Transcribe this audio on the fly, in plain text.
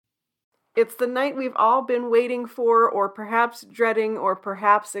It's the night we've all been waiting for, or perhaps dreading, or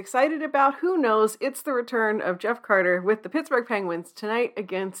perhaps excited about. Who knows? It's the return of Jeff Carter with the Pittsburgh Penguins tonight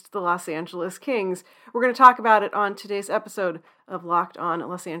against the Los Angeles Kings. We're going to talk about it on today's episode of Locked On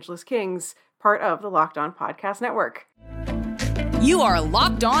Los Angeles Kings, part of the Locked On Podcast Network. You are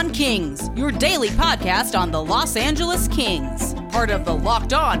Locked On Kings, your daily podcast on the Los Angeles Kings, part of the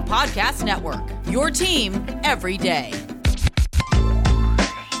Locked On Podcast Network, your team every day.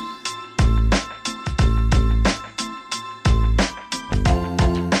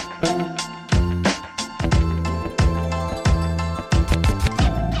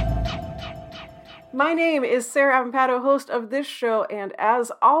 My name is Sarah Avampato, host of this show, and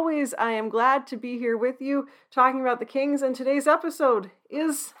as always, I am glad to be here with you talking about the Kings, and today's episode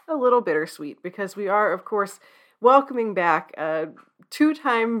is a little bittersweet because we are, of course, welcoming back a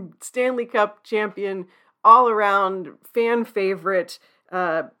two-time Stanley Cup champion, all-around fan favorite.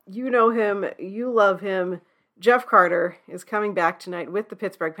 You know him, you love him. Jeff Carter is coming back tonight with the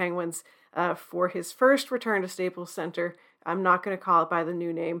Pittsburgh Penguins for his first return to Staples Center. I'm not going to call it by the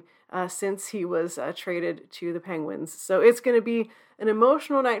new name since he was traded to the Penguins. So it's going to be an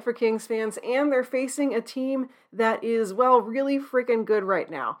emotional night for Kings fans, and they're facing a team that is, well, really freaking good right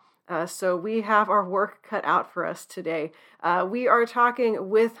now. So we have our work cut out for us today. We are talking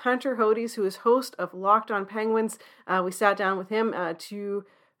with Hunter Hodes, who is host of Locked On Penguins. We sat down with him to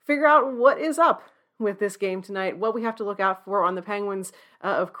figure out what is up with this game tonight, what we have to look out for on the Penguins.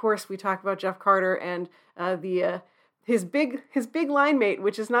 Of course, we talk about Jeff Carter and his big line mate,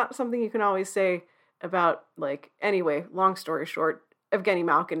 which is not something you can always say about, anyway, long story short, Evgeny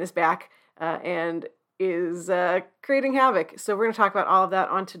Malkin is back and is creating havoc. So we're going to talk about all of that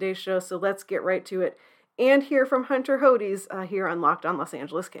on today's show. So let's get right to it and hear from Hunter Hodes here on Locked On Los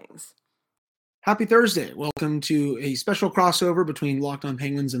Angeles Kings. Happy Thursday. Welcome to a special crossover between Locked On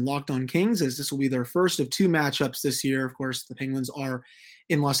Penguins and Locked On Kings, as this will be their first of two matchups this year. Of course, the Penguins are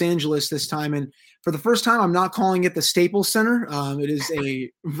in Los Angeles this time. And for the first time, I'm not calling it the Staples Center. It is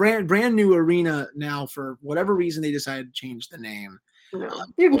a brand new arena now. For whatever reason, they decided to change the name. No,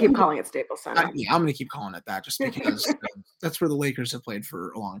 you can keep calling it Staples Center. I'm going to keep calling it that just because that's where the Lakers have played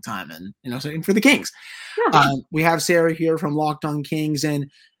for a long time. And, same for the Kings. Yeah. We have Sarah here from Locked On Kings. And,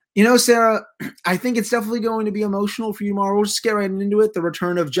 Sarah, I think it's definitely going to be emotional for you tomorrow. We'll just get right into it. The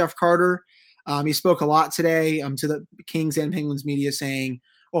return of Jeff Carter. He spoke a lot today to the Kings and Penguins media saying,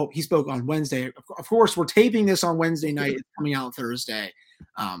 he spoke on Wednesday. Of course, we're taping this on Wednesday night. It's coming out Thursday.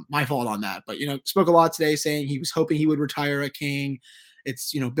 My fault on that. But, spoke a lot today saying he was hoping he would retire a King.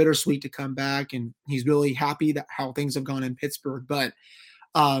 It's, bittersweet to come back. And he's really happy that how things have gone in Pittsburgh. But,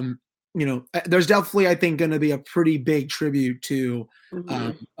 there's definitely, I think, going to be a pretty big tribute to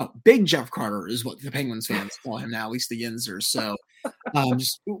Big Jeff Carter is what the Penguins fans call him now, at least the Yinzers. So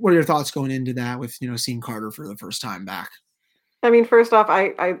just what are your thoughts going into that with, seeing Carter for the first time back? I mean, first off,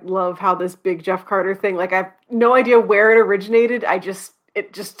 I love how this Big Jeff Carter thing, I have no idea where it originated.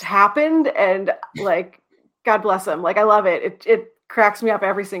 It just happened. And God bless him. I love it. It cracks me up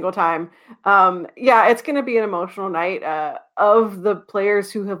every single time. It's going to be an emotional night. Of the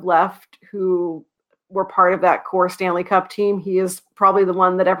players who have left, who were part of that core Stanley Cup team, he is probably the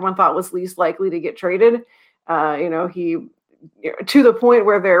one that everyone thought was least likely to get traded. He, to the point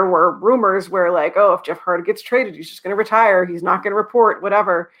where there were rumors where if Jeff Carter gets traded, he's just going to retire. He's not going to report,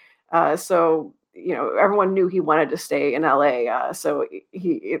 whatever. So everyone knew he wanted to stay in LA. So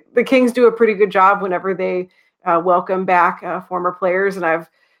the Kings do a pretty good job whenever they welcome back former players. And I've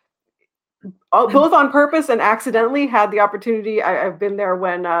both on purpose and accidentally had the opportunity. I've been there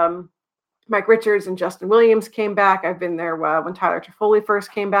when Mike Richards and Justin Williams came back. I've been there when Tyler Toffoli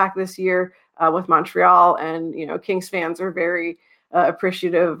first came back this year with Montreal. And, Kings fans are very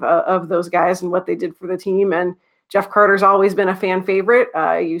appreciative of those guys and what they did for the team. And Jeff Carter's always been a fan favorite.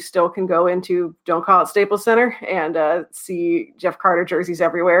 You still can go into, don't call it Staples Center, and see Jeff Carter jerseys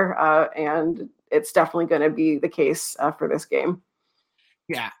everywhere. And it's definitely going to be the case for this game.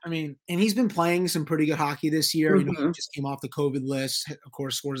 Yeah, I mean, and he's been playing some pretty good hockey this year. He just came off the COVID list. Of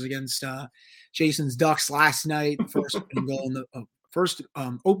course, scores against Jason's Ducks last night. First opening goal in the first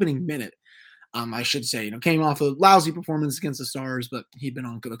opening minute, I should say. Came off a lousy performance against the Stars, but he'd been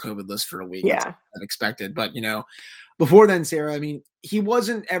on the COVID list for a week. Yeah, unexpected. But before then, Sarah, I mean, he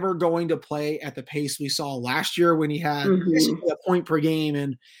wasn't ever going to play at the pace we saw last year when he had a point per game,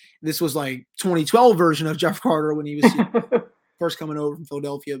 and this was 2012 version of Jeff Carter when he was first coming over from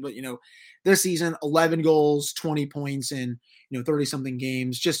Philadelphia. But, this season, 11 goals, 20 points in, 30-something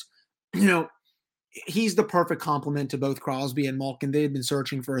games. Just, he's the perfect complement to both Crosby and Malkin. They had been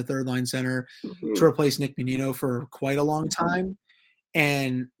searching for a third-line center to replace Nick Bonino for quite a long time.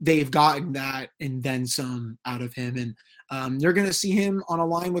 and they've gotten that and then some out of him. And you're going to see him on a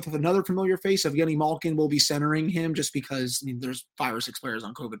line with another familiar face. Evgeny Malkin will be centering him just because there's 5 or 6 players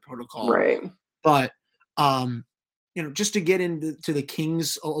on COVID protocol. Right. But, just to get into the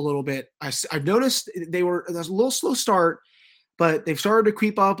Kings a little bit, I've noticed there was a little slow start, but they've started to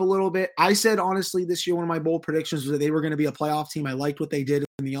creep up a little bit. I said, honestly, this year, one of my bold predictions was that they were going to be a playoff team. I liked what they did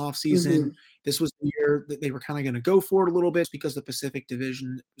in the offseason. Mm-hmm. This was the year that they were kind of going to go for it a little bit because the Pacific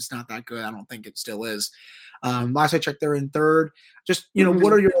Division is not that good. I don't think it still is. Last I checked, they're in third. Just,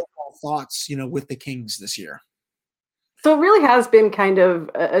 what are your overall thoughts, with the Kings this year? So it really has been kind of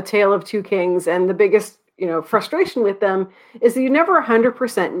a tale of two kings, and the biggest, frustration with them is that you never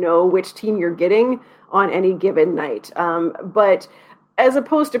 100% know which team you're getting on any given night. But as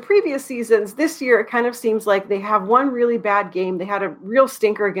opposed to previous seasons, this year it kind of seems like they have one really bad game. They had a real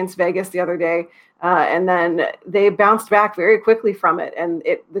stinker against Vegas the other day, and then they bounced back very quickly from it. And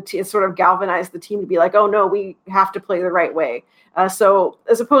it sort of galvanized the team to be like, oh no, we have to play the right way. So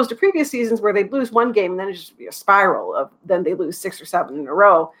as opposed to previous seasons where they'd lose one game and then it'd just be a spiral of then they lose 6 or 7 in a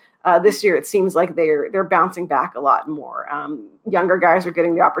row. This year, it seems like they're bouncing back a lot more. Younger guys are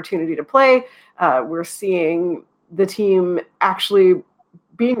getting the opportunity to play. We're seeing the team actually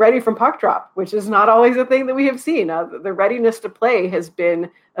being ready from puck drop, which is not always a thing that we have seen. The readiness to play has been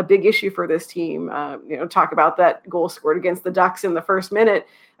a big issue for this team. Talk about that goal scored against the Ducks in the first minute.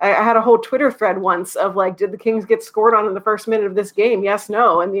 I had a whole Twitter thread once of did the Kings get scored on in the first minute of this game? Yes,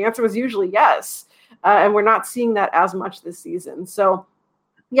 no. And the answer was usually yes. And we're not seeing that as much this season. So,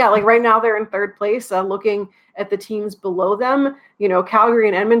 yeah, right now they're in third place. Looking at the teams below them, Calgary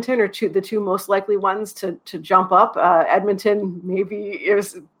and Edmonton are the two most likely ones to jump up. Edmonton maybe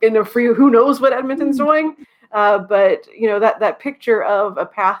is in a free, who knows what Edmonton's doing. But, that picture of a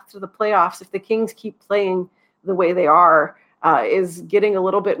path to the playoffs, if the Kings keep playing the way they are, is getting a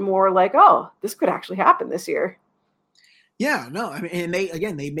little bit more like, oh, this could actually happen this year. Yeah, no, I mean, and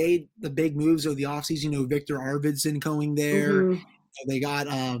they made the big moves of the offseason, Victor Arvidsson going there. Mm-hmm. They got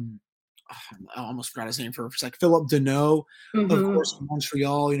I almost forgot his name for a sec. Philip Deneau, of course, in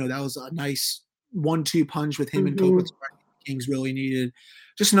Montreal. That was a nice 1-2 punch with him and Kopitar. Kings really needed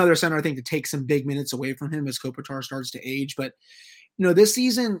just another center, I think, to take some big minutes away from him as Kopitar starts to age. But this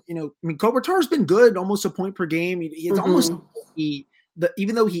season, Kopitar's been good, almost a point per game. It's almost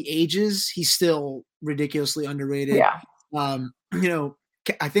even though he ages, he's still ridiculously underrated. Yeah.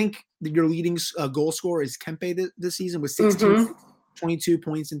 I think your leading goal scorer is Kempe this season with 16. 22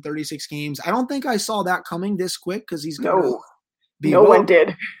 points in 36 games. I don't think I saw that coming this quick because he's going to be. No one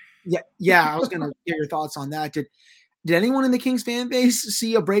did. Yeah. I was going to get your thoughts on that. Did anyone in the Kings fan base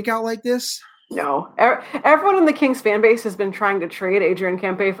see a breakout like this? No. Everyone in the Kings fan base has been trying to trade Adrian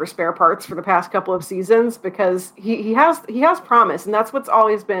Kempe for spare parts for the past couple of seasons because he has promise, and that's what's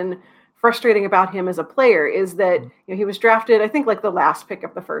always been frustrating about him as a player is that he was drafted, I think, the last pick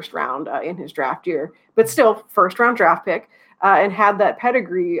of the first round in his draft year, but still first round draft pick. And had that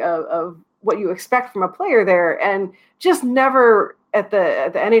pedigree of what you expect from a player there, and just never at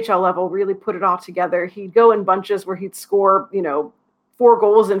the NHL level really put it all together. He'd go in bunches where he'd score, 4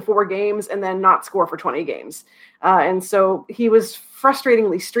 goals in 4 games and then not score for 20 games. And so he was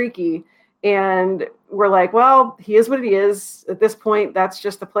frustratingly streaky. And we're like, well, he is what he is. At this point, that's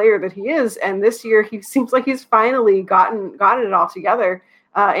just the player that he is. And this year, he seems like he's finally gotten it all together.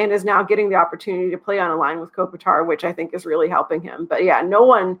 And is now getting the opportunity to play on a line with Kopitar, which I think is really helping him. But yeah, no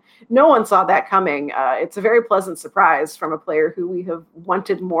one saw that coming. It's a very pleasant surprise from a player who we have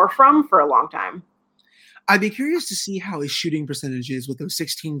wanted more from for a long time. I'd be curious to see how his shooting percentage is with those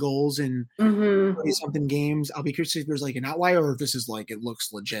 16 goals in 30-something games. I'll be curious if there's an outlier or if this is it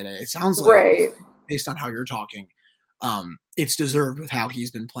looks legit. It sounds like, right, based on how you're talking, it's deserved with how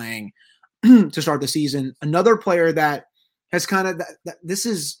he's been playing to start the season. Another player that has kind of this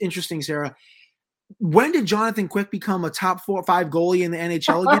is interesting, Sarah. When did Jonathan Quick become a top 4 or 5 goalie in the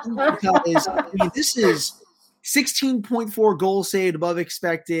NHL again? Because this is 16.4 goals saved above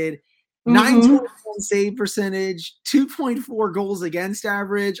expected, 9.1 save percentage, 2.4 goals against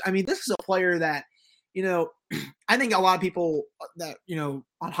average. I mean, this is a player that, I think a lot of people that,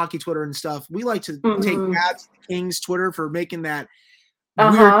 on hockey Twitter and stuff, we like to take cabs at the Kings Twitter for making that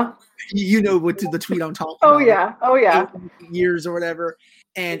weird, what the tweet I'm talking about. Oh yeah. Years or whatever.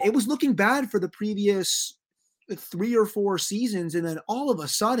 And it was looking bad for the previous 3 or 4 seasons. And then all of a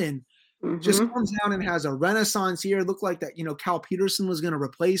sudden just comes down and has a renaissance here. It looked like that, Cal Peterson was going to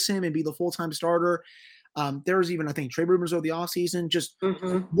replace him and be the full-time starter. There was even, I think, trade rumors over the offseason. Just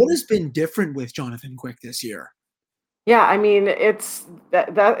what has been different with Jonathan Quick this year? Yeah, I mean, it's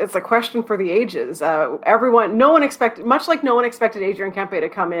it's a question for the ages. No one expected, much like no one expected Adrian Kempe to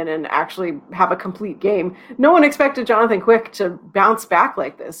come in and actually have a complete game. No one expected Jonathan Quick to bounce back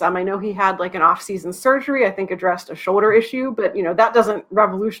like this. I know he had like an off-season surgery, I think addressed a shoulder issue, but that doesn't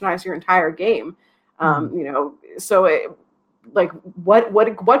revolutionize your entire game. So like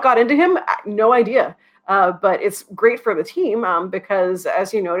what got into him? No idea. But it's great for the team because,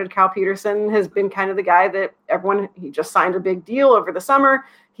 as you noted, Cal Peterson has been kind of the guy that he just signed a big deal over the summer.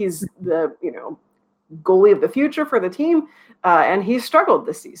 He's the, goalie of the future for the team. And he's struggled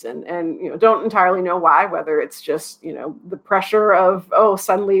this season and, don't entirely know why, whether it's just, the pressure of, oh,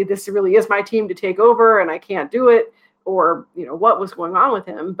 suddenly this really is my team to take over and I can't do it, or, what was going on with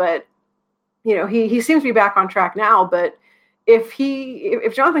him. But, he seems to be back on track now, but if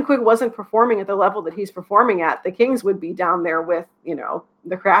Jonathan Quick wasn't performing at the level that he's performing at, the Kings would be down there with,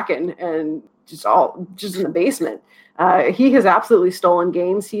 the Kraken and just in the basement. He has absolutely stolen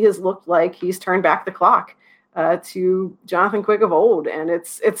games. He has looked like he's turned back the clock to Jonathan Quick of old. And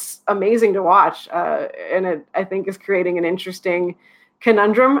it's amazing to watch. And it, I think, is creating an interesting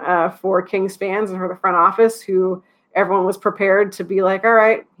conundrum for Kings fans and for the front office, who everyone was prepared to be like, all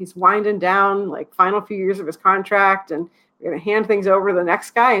right, he's winding down, like, final few years of his contract, and we're going to hand things over to the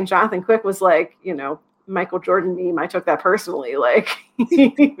next guy. And Jonathan Quick was like, Michael Jordan meme, I took that personally. Like,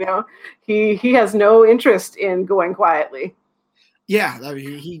 he has no interest in going quietly. Yeah, I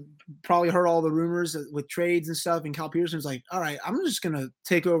mean, he probably heard all the rumors with trades and stuff, and Cal Peterson's like, all right, I'm just going to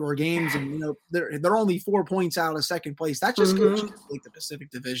take over games, and they're only 4 points out of second place. That just goes to like the Pacific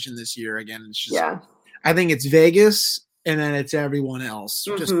Division this year again. It's just, I think it's Vegas, and then it's everyone else,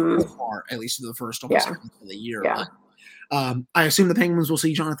 just so far, at least for the first almost half of the year. Yeah. I assume the Penguins will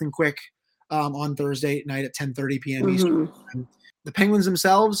see Jonathan Quick on Thursday night at 10:30 p.m. Eastern. The Penguins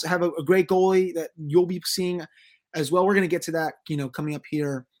themselves have a great goalie that you'll be seeing as well. We're going to get to that, coming up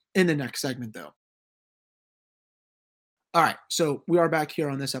here in the next segment, though. All right, so we are back here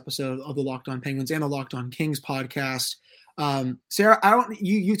on this episode of the Locked On Penguins and the Locked On Kings podcast. Sarah,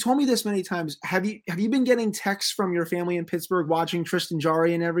 you told me this many times. Have you been getting texts from your family in Pittsburgh watching Tristan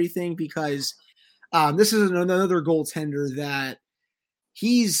Jarry and everything? Because this is another goaltender that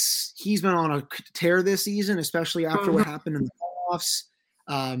he's been on a tear this season, especially after what happened in the playoffs.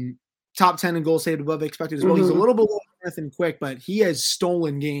 Top 10 in goals saved above expected as well. He's a little below Jonathan Quick, but he has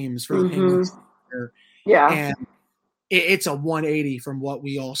stolen games for the Penguins. Yeah. And it's a 180 from what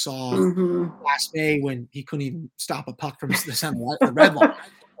we all saw last May when he couldn't even stop a puck from the center the red line.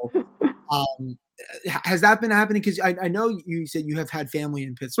 Has that been happening? Because I know you said you have had family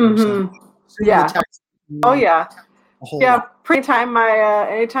in Pittsburgh. So Oh yeah. Yeah. Anytime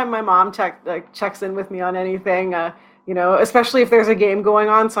my mom checks in with me on anything, especially if there's a game going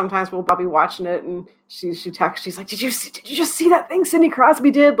on, sometimes we'll be watching it, and she texts. She's like, "Did you just see that thing Sidney Crosby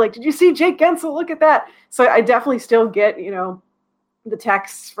did? Like, did you see Jake Gensel? Look at that!" So I definitely still get the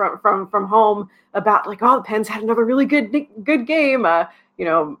texts from home about like, "Oh, the Pens had another really good game." My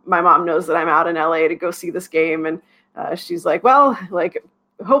mom knows that I'm out in LA to go see this game, and she's like, "Well, like,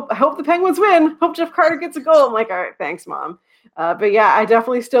 I hope the Penguins win. Hope Jeff Carter gets a goal." I'm like, "All right, thanks, Mom." But yeah, I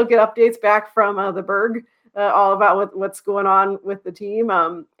definitely still get updates back from the Berg, all about what's going on with the team.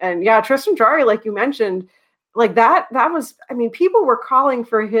 And yeah, Tristan Jarry, like you mentioned, like that was, people were calling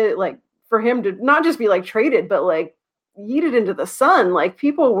for him to not just be like traded, but like yeeted into the sun. Like,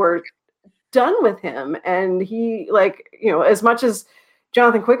 people were done with him. And he, like, as much as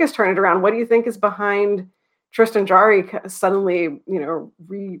Jonathan Quick has turned it around, what do you think is behind Tristan Jarry suddenly,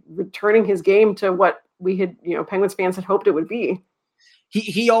 returning his game to what we had, Penguins fans had hoped it would be?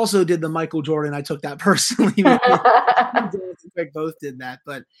 He also did the Michael Jordan. I took that personally. Both did that,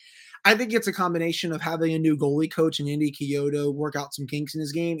 but I think it's a combination of having a new goalie coach in Andy Chiodo work out some kinks in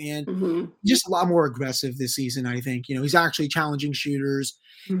his game, and just a lot more aggressive this season. I think he's actually challenging shooters.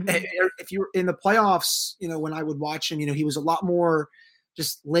 If you're in the playoffs, when I would watch him, he was a lot more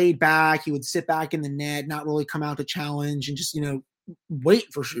just laid back. He would sit back in the net, not really come out to challenge, and just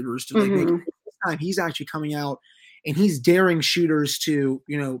wait for shooters to make it. This time he's actually coming out and he's daring shooters to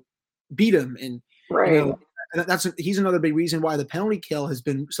beat him, and he's another big reason why the penalty kill has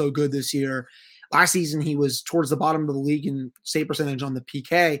been so good this year. Last season he was towards the bottom of the league in save percentage on the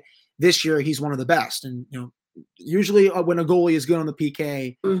PK. This year he's one of the best, and usually when a goalie is good on the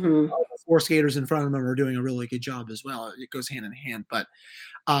PK, the four skaters in front of him are doing a really good job as well. It goes hand in hand, but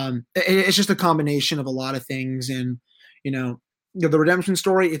it's just a combination of a lot of things. And the redemption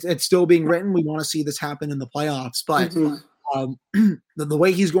story, it's still being written. We want to see this happen in the playoffs, but the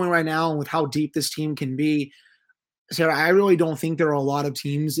way he's going right now and with how deep this team can be, Sarah, I really don't think there are a lot of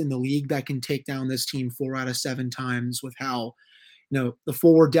teams in the league that can take down this team 4 out of 7 times with how, the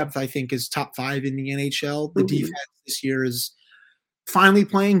forward depth, I think, is top 5 in the NHL. The defense this year is finally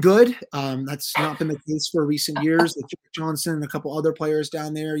playing good. That's not been the case for recent years. Like Jack Johnson and a couple other players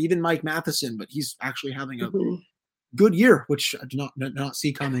down there, even Mike Matheson, but he's actually having a good year, which I do not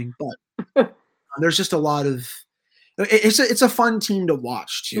see coming. But there's just a lot of it's a fun team to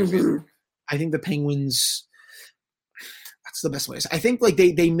watch too. I think the Penguins, that's the best way. I think like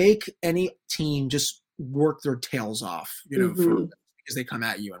they make any team just work their tails off, because they come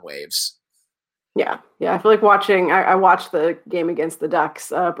at you in waves. Yeah. I feel like I watched the game against the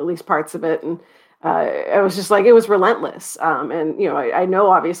Ducks, at least parts of it, and it was just like it was relentless. And I know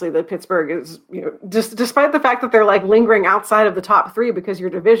obviously that Pittsburgh is, just despite the fact that they're like lingering outside of the top 3 because your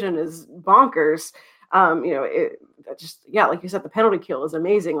division is bonkers. Like you said, the penalty kill is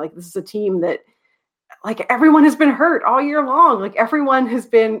amazing. Like this is a team that, like, everyone has been hurt all year long. Like everyone has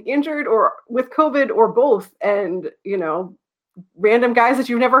been injured or with COVID or both, and random guys that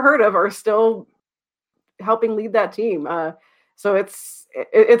you've never heard of are still helping lead that team. So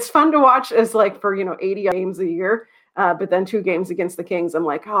it's fun to watch as like for 80 games a year, but then 2 games against the Kings, I'm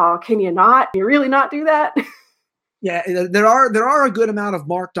like, oh, can you really not do that? Yeah, there are a good amount of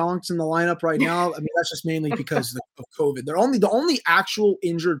Mark Donks in the lineup right now. I mean, that's just mainly because of COVID. The only actual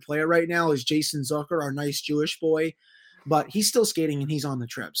injured player right now is Jason Zucker, our nice Jewish boy, but he's still skating and he's on the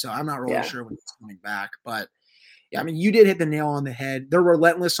trip, so I'm not really sure when he's coming back. But yeah, I mean, you did hit the nail on the head. They're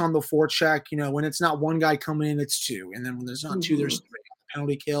relentless on the forecheck. When it's not one guy coming in, it's 2, and then when there's not 2, there's 3 on the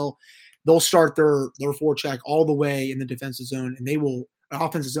penalty kill. They'll start their forecheck all the way in the defensive zone, and they will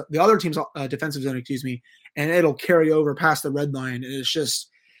the other team's defensive zone, and it'll carry over past the red line. And it's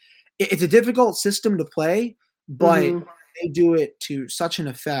a difficult system to play, but they do it to such an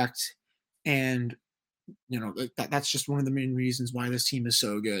effect, and that's just one of the main reasons why this team is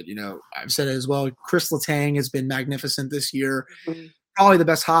so good. I've said it as well. Chris Letang has been magnificent this year. Probably the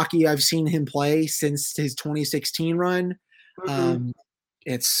best hockey I've seen him play since his 2016 run.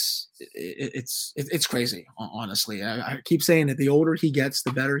 It's crazy, honestly. I keep saying that the older he gets,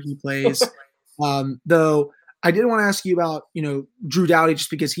 the better he plays. Though I did want to ask you about, Drew Doughty, just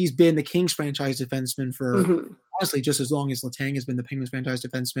because he's been the Kings franchise defenseman for honestly just as long as Letang has been the Penguins franchise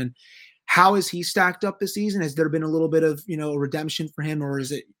defenseman. How has he stacked up this season? Has there been a little bit of, a redemption for him, or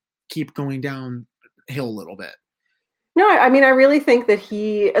is it keep going downhill a little bit? No, I mean, I really think that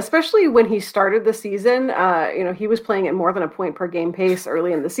he, especially when he started the season, he was playing at more than a point per game pace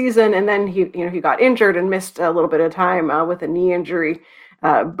early in the season. And then he got injured and missed a little bit of time with a knee injury.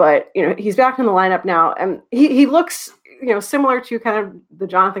 But he's back in the lineup now, and he looks, similar to kind of the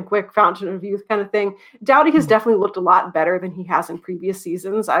Jonathan Quick fountain of youth kind of thing. Doughty has definitely looked a lot better than he has in previous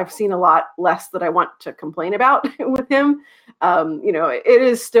seasons. I've seen a lot less that I want to complain about with him. It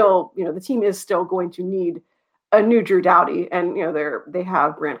is still, the team is still going to need a new Drew Doughty, and they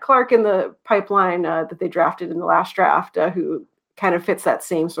have Grant Clark in the pipeline that they drafted in the last draft, who kind of fits that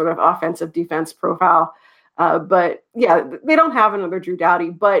same sort of offensive defense profile. But yeah, they don't have another Drew Doughty,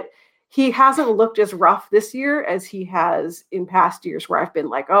 but he hasn't looked as rough this year as he has in past years, where I've been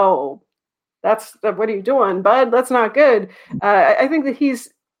like, oh, what are you doing, bud? That's not good. I think that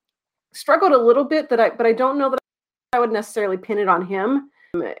he's struggled a little bit, but I don't know that I would necessarily pin it on him,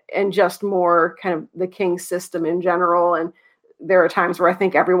 and just more kind of the Kings system in general. And there are times where I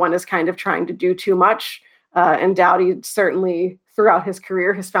think everyone is kind of trying to do too much. And Doughty certainly throughout his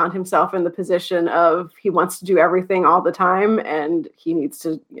career has found himself in the position of he wants to do everything all the time, and he needs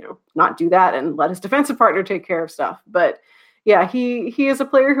to, not do that and let his defensive partner take care of stuff. But yeah, he is a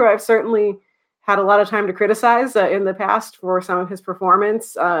player who I've certainly had a lot of time to criticize in the past for some of his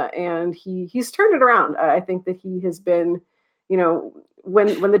performance. And he's turned it around. I think that he has been,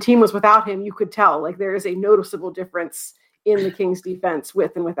 when the team was without him, you could tell like there is a noticeable difference in the Kings defense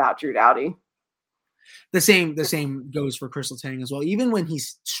with and without Drew Doughty. The same goes for Chris Letang as well. Even when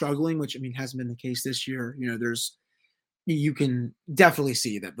he's struggling, which hasn't been the case this year, you can definitely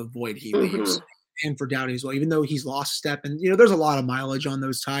see that the void he leaves. And for Doughty as well, even though he's lost step, and there's a lot of mileage on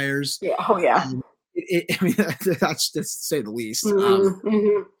those tires. Yeah. Oh yeah. That's to say the least.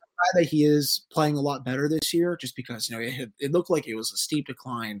 That he is playing a lot better this year, just because it looked like it was a steep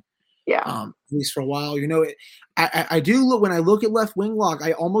decline. Yeah. At least for a while. I do look when I look at left wing lock.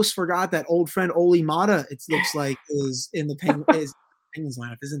 I almost forgot that old friend Oli Mata. It looks like is in the Penguins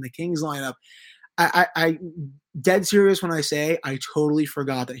lineup. Is in the Kings lineup. I dead serious when I say I totally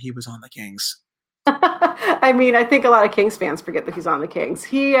forgot that he was on the Kings. I think a lot of Kings fans forget that he's on the Kings.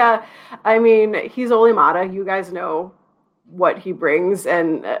 He's Oli Mata. You guys know what he brings,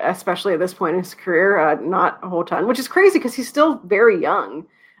 and especially at this point in his career, not a whole ton, which is crazy because he's still very young.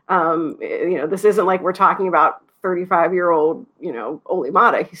 This isn't like we're talking about 35-year-old, Olli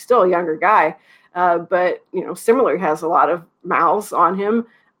Maatta. He's still a younger guy, but similarly has a lot of mouths on him,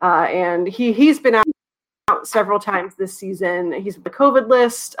 and he's been out several times this season. He's on the COVID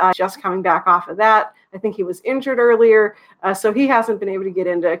list, just coming back off of that. I think he was injured earlier, so he hasn't been able to get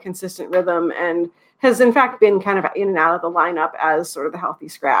into a consistent rhythm and has in fact been kind of in and out of the lineup as sort of the healthy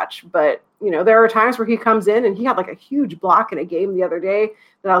scratch. But, there are times where he comes in and he had like a huge block in a game the other day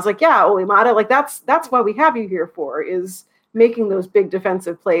that I was like, yeah, Olli Maatta, like that's why we have you here for, is making those big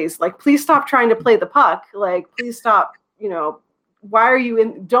defensive plays. Like, please stop trying to play the puck. Like, please stop, why are you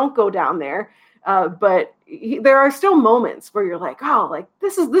in, don't go down there. But there are still moments where you're like, oh, like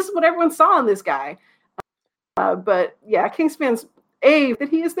this is what everyone saw in this guy. But yeah, Kings fans, A, that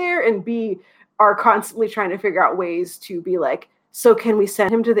he is there, and B, are constantly trying to figure out ways to be like, so can we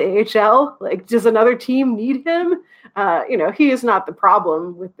send him to the AHL? Like, does another team need him? He is not the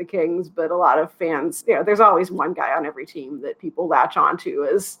problem with the Kings, but a lot of fans, there's always one guy on every team that people latch onto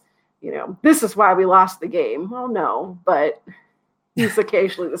as, this is why we lost the game. Well, no, but he's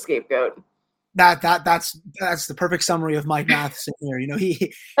occasionally the scapegoat. That's the perfect summary of Mike Matheson here.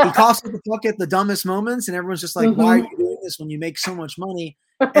 He costs the puck at the dumbest moments, and everyone's just like, why are you doing this when you make so much money?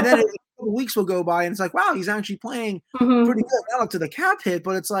 And then a couple weeks will go by, and it's like, wow, he's actually playing pretty good. Not up to the cap hit,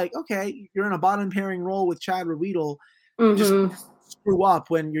 but it's like, okay, you're in a bottom pairing role with Chad Ruhwedel. Just screw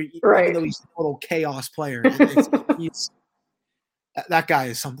up when you're right. Even though he's a total chaos player. That guy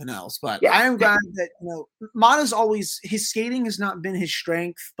is something else. But yeah. I am glad that Maatta's always, his skating has not been his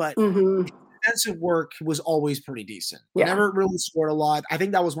strength, but defensive work was always pretty decent. Yeah. Never really scored a lot. I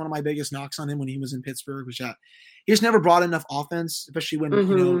think that was one of my biggest knocks on him when he was in Pittsburgh, which he just never brought enough offense, especially when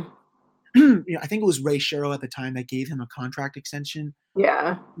I think it was Ray Shero at the time that gave him a contract extension.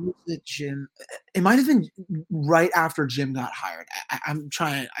 Yeah, Jim. It might have been right after Jim got hired. I'm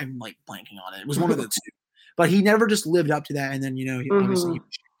like blanking on it. It was one of the two, but he never just lived up to that. And then he obviously was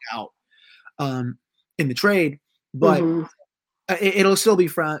checked out in the trade, but. It'll still be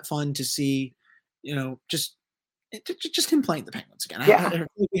fun to see, just him playing the Penguins again. Yeah.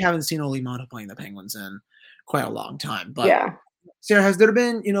 We haven't seen Olli Maatta playing the Penguins in quite a long time. But yeah. Sarah, has there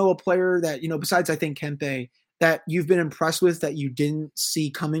been, a player that, besides I think Kempe, that you've been impressed with that you didn't see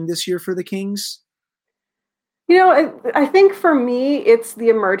coming this year for the Kings? I think for me, it's the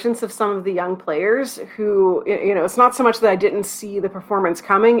emergence of some of the young players who, it's not so much that I didn't see the performance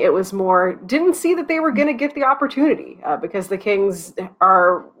coming. It was more, didn't see that they were going to get the opportunity because the Kings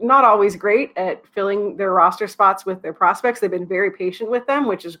are not always great at filling their roster spots with their prospects. They've been very patient with them,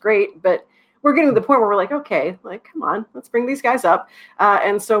 which is great. But we're getting to the point where we're like, okay, like, come on, let's bring these guys up.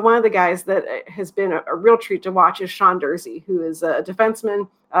 And so one of the guys that has been a real treat to watch is Sean Durzi, who is a defenseman,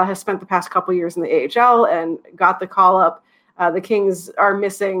 has spent the past couple years in the AHL and got the call up. The Kings are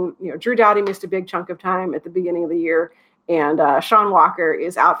missing, Drew Doughty missed a big chunk of time at the beginning of the year. And Sean Walker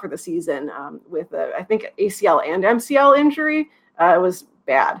is out for the season with, I think, ACL and MCL injury. It was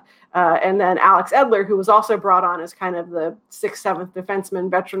bad. And then Alex Edler, who was also brought on as kind of the 6th, 7th defenseman,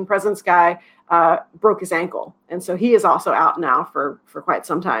 veteran presence guy, broke his ankle. And so he is also out now for quite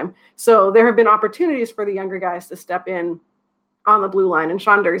some time. So there have been opportunities for the younger guys to step in on the blue line, and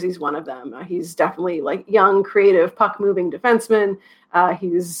Sean Durzi's one of them. He's definitely like young, creative, puck-moving defenseman.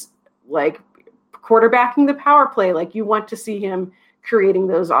 He's like quarterbacking the power play. Like, you want to see him creating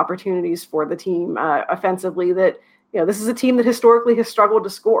those opportunities for the team offensively that, this is a team that historically has struggled to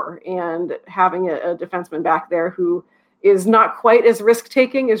score, and having a defenseman back there who is not quite as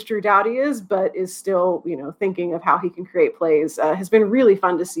risk-taking as Drew Doughty is, but is still, thinking of how he can create plays has been really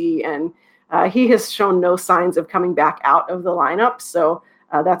fun to see. And he has shown no signs of coming back out of the lineup. So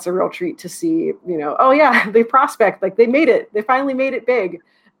that's a real treat to see, oh yeah, they prospect, like they made it. They finally made it big.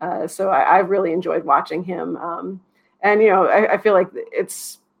 So I've really enjoyed watching him. And, I feel like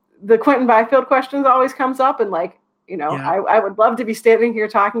it's the Quinton Byfield questions always comes up, and like, I would love to be standing here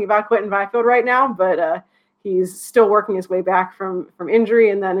talking about Quinton Byfield right now, but he's still working his way back from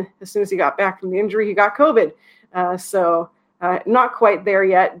injury. And then as soon as he got back from the injury, he got COVID. So not quite there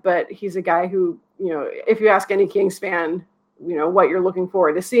yet, but he's a guy who, if you ask any Kings fan, what you're looking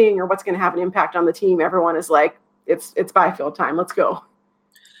forward to seeing or what's going to have an impact on the team, everyone is like, it's Byfield time. Let's go.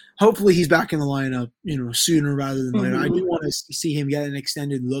 Hopefully he's back in the lineup, sooner rather than later. I do want to see him get an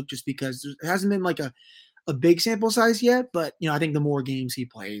extended look just because it hasn't been like a big sample size yet, but I think the more games he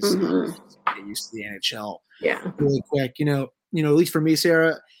plays, get used to the NHL really quick. At least for me,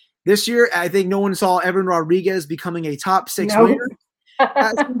 Sarah, this year I think no one saw Evan Rodriguez becoming a top 6 winner.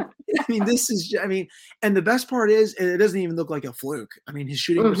 I mean, and the best part is it doesn't even look like a fluke. I mean, his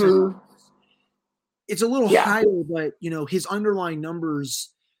shooting percentage, it's a little higher, but his underlying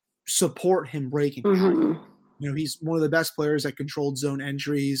numbers support him breaking out. He's one of the best players at controlled zone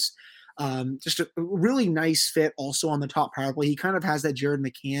entries. Just a really nice fit also on the top power play. He kind of has that Jared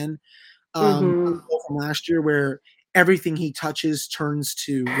McCann from last year where everything he touches turns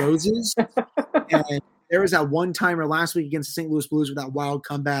to roses. And there was that one-timer last week against the St. Louis Blues with that wild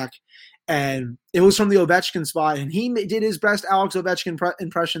comeback, and it was from the Ovechkin spot, and he did his best Alex Ovechkin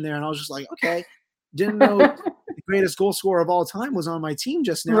impression there, and I was just like, okay, didn't know the greatest goal scorer of all time was on my team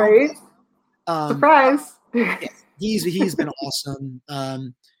just now. Right? Surprise! Yeah, he's been awesome.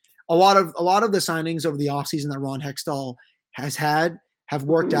 A lot of the signings over the offseason that Ron Hextall have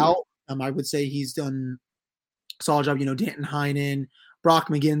worked out. I would say he's done a solid job. Danton Heinen, Brock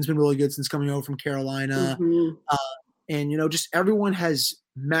McGinn's been really good since coming over from Carolina. And, just everyone has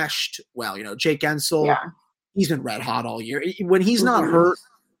meshed well. Jake Gensel, he's been red hot all year. When he's not hurt,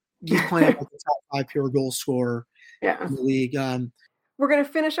 he's playing like the top 5 pure goal scorer in the league. We're going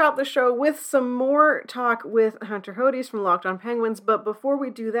to finish out the show with some more talk with Hunter Hodes from Locked On Penguins. But before we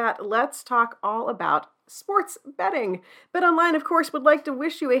do that, let's talk all about sports betting. BetOnline, of course, would like to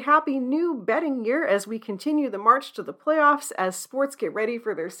wish you a happy new betting year as we continue the march to the playoffs, as sports get ready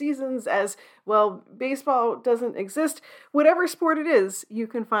for their seasons, as, well, baseball doesn't exist. Whatever sport it is, you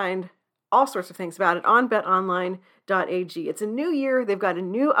can find all sorts of things about it on betonline.ag. It's a new year. They've got a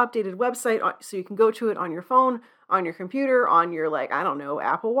new updated website, so you can go to it on your phone, on your computer, on your,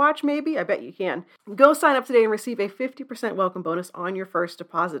 Apple Watch maybe. I bet you can. Go sign up today and receive a 50% welcome bonus on your first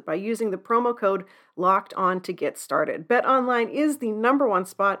deposit by using the promo code LOCKEDON to get started. BetOnline is the #1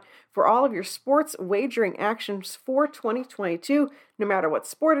 spot for all of your sports wagering actions for 2022. No matter what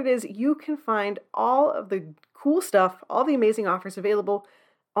sport it is, you can find all of the cool stuff, all the amazing offers available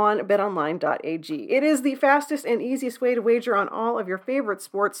on betonline.ag. It is the fastest and easiest way to wager on all of your favorite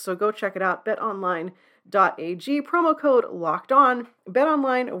sports, so go check it out, betonline.ag. Promo code LOCKEDON.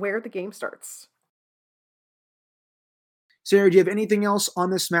 BetOnline, where the game starts. Sarah, do you have anything else on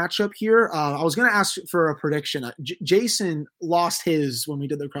this matchup here? I was going to ask for a prediction. Jason lost his when we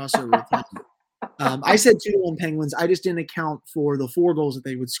did the crossover with him. I said 2-1 Penguins. I just didn't account for the 4 goals that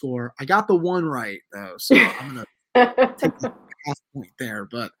they would score. I got the 1 right, though, so I'm going to take the half point there.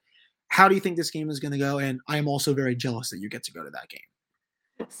 But how do you think this game is going to go? And I am also very jealous that you get to go to that game.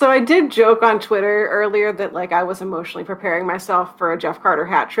 So I did joke on Twitter earlier that I was emotionally preparing myself for a Jeff Carter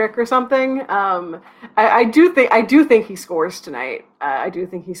hat trick or something. I do think he scores tonight. I do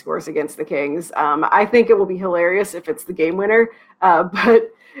think he scores against the Kings. I think it will be hilarious if it's the game winner.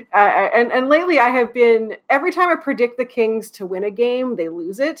 But lately I have been, every time I predict the Kings to win a game, they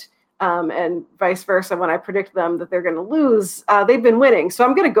lose it. And vice versa. When I predict them that they're going to lose, they've been winning. So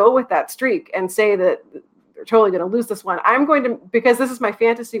I'm going to go with that streak and say that they're totally going to lose this one. I'm going to, because this is my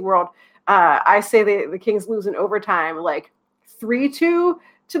fantasy world, I say the Kings lose in overtime, 3-2 to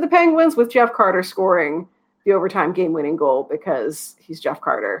the Penguins, with Jeff Carter scoring the overtime game-winning goal because he's Jeff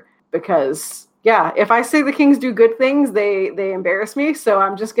Carter. Because, if I say the Kings do good things, they embarrass me. So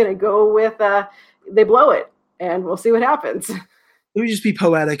I'm just going to go with they blow it, and we'll see what happens. It would just be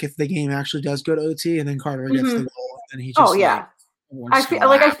poetic if the game actually does go to OT and then Carter gets the goal and he just. Oh yeah, I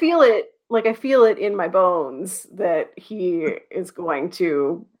feel it. I feel it in my bones that he is going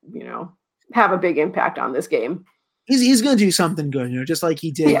to, have a big impact on this game. He's going to do something good, just like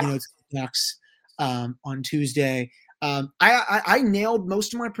he did, to the Ducks on Tuesday. I nailed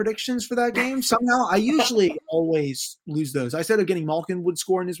most of my predictions for that game. Somehow, I usually always lose those. I said getting Malkin would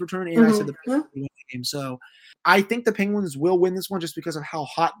score in his return, and I said the Penguins would win the game. So I think the Penguins will win this one just because of how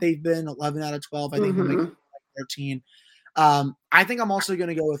hot they've been. 11 out of 12. I think they'll make 13. I think I'm also going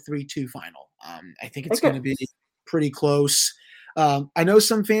to go with 3-2 final. I think it's going to be pretty close. I know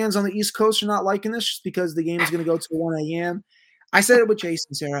some fans on the East Coast are not liking this just because the game is going to go to 1 a.m. I said it with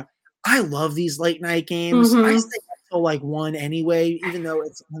Jason, Sarah. I love these late night games. I stay up till 1 anyway, even though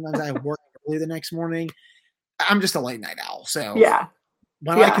sometimes I have work early the next morning. I'm just a late night owl. So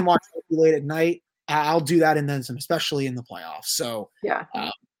when I can watch late at night, I'll do that and then some, especially in the playoffs. So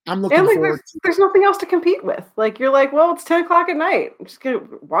I'm looking forward to. There's nothing else to compete with. You're well, it's 10 o'clock at night. I'm just going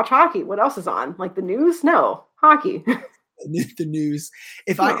to watch hockey. What else is on? The news? No. Hockey. The news.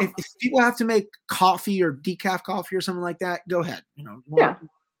 If people have to make coffee or decaf coffee or something like that, go ahead.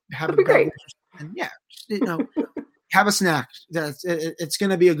 That'd be great. And have a snack. It's going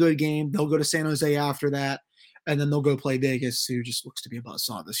to be a good game. They'll go to San Jose after that, and then they'll go play Vegas, who just looks to be a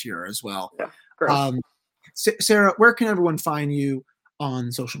buzzsaw this year as well. Yeah, Sarah, where can everyone find you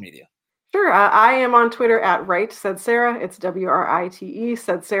on social media? Sure. I am on Twitter at Right Said Sarah. It's WRITE,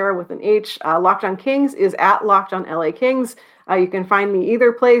 said Sarah with an H. Locked on Kings is at Locked on LA Kings. You can find me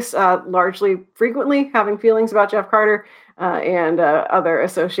either place, largely frequently having feelings about Jeff Carter and other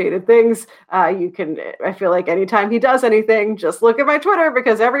associated things. I feel like anytime he does anything, just look at my Twitter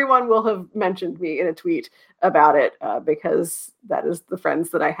because everyone will have mentioned me in a tweet about it because that is the friends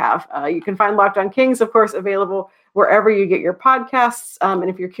that I have. You can find Locked on Kings, of course, available wherever you get your podcasts. And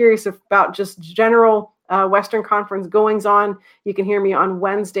if you're curious about just general Western Conference goings on, you can hear me on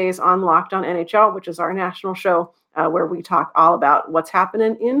Wednesdays on Locked on NHL, which is our national show where we talk all about what's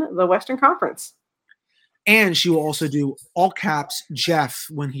happening in the Western Conference. And she will also do all caps Jeff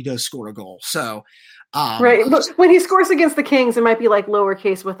when he does score a goal. So, right. But when he scores against the Kings, it might be like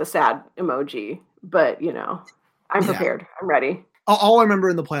lowercase with a sad emoji. But, I'm prepared. I'm ready. All I remember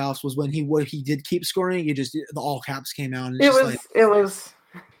in the playoffs was when he did keep scoring. The all caps came out. And it's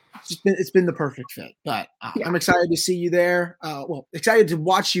been the perfect fit. But I'm excited to see you there. Excited to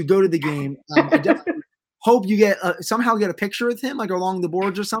watch you go to the game. I definitely hope you somehow get a picture with him, like along the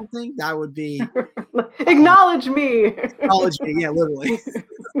boards or something. That would be acknowledge me. Acknowledge me, yeah, literally.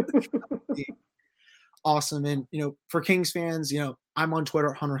 Awesome. And for Kings fans, I'm on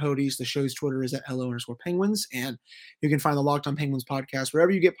Twitter at Hunter Hodes. The show's Twitter is at LO_Penguins. And you can find the Locked on Penguins podcast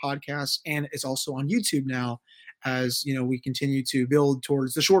wherever you get podcasts. And it's also on YouTube now as we continue to build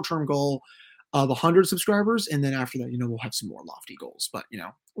towards the short-term goal of 100 subscribers. And then after that, we'll have some more lofty goals. But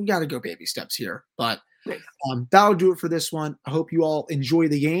we got to go baby steps here. But that'll do it for this one. I hope you all enjoy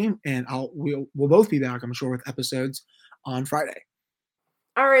the game, and we'll both be back, I'm sure, with episodes on Friday.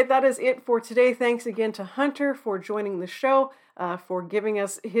 All right, that is it for today. Thanks again to Hunter for joining the show, for giving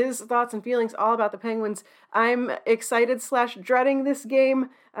us his thoughts and feelings all about the Penguins. I'm excited / dreading this game.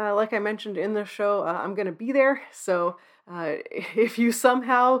 Like I mentioned in the show, I'm going to be there. So if you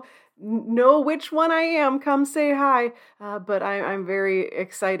somehow know which one I am, come say hi. But I'm very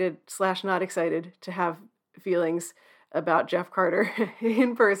excited / not excited to have feelings about Jeff Carter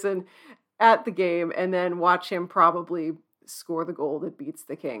in person at the game and then watch him probably score the goal that beats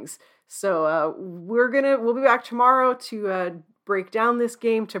the Kings. So we'll be back tomorrow to break down this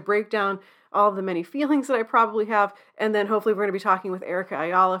game, to break down all of the many feelings that I probably have. And then hopefully we're going to be talking with Erica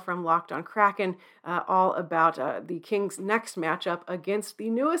Ayala from Locked on Kraken all about the Kings' next matchup against the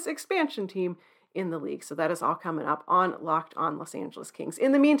newest expansion team in the league. So that is all coming up on Locked on Los Angeles Kings.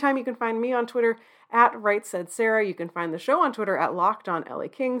 In the meantime, you can find me on Twitter at Right Said Sarah. You can find the show on Twitter at Locked on LA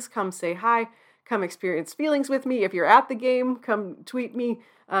Kings. Come say hi. Come experience feelings with me. If you're at the game, come tweet me.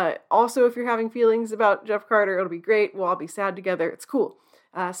 Also, if you're having feelings about Jeff Carter, it'll be great. We'll all be sad together. It's cool.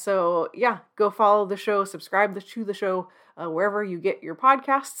 So go follow the show, subscribe to the show wherever you get your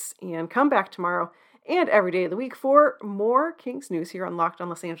podcasts, and come back tomorrow and every day of the week for more Kings news here on Locked on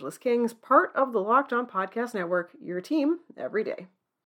Los Angeles Kings, part of the Locked on Podcast Network, your team every day.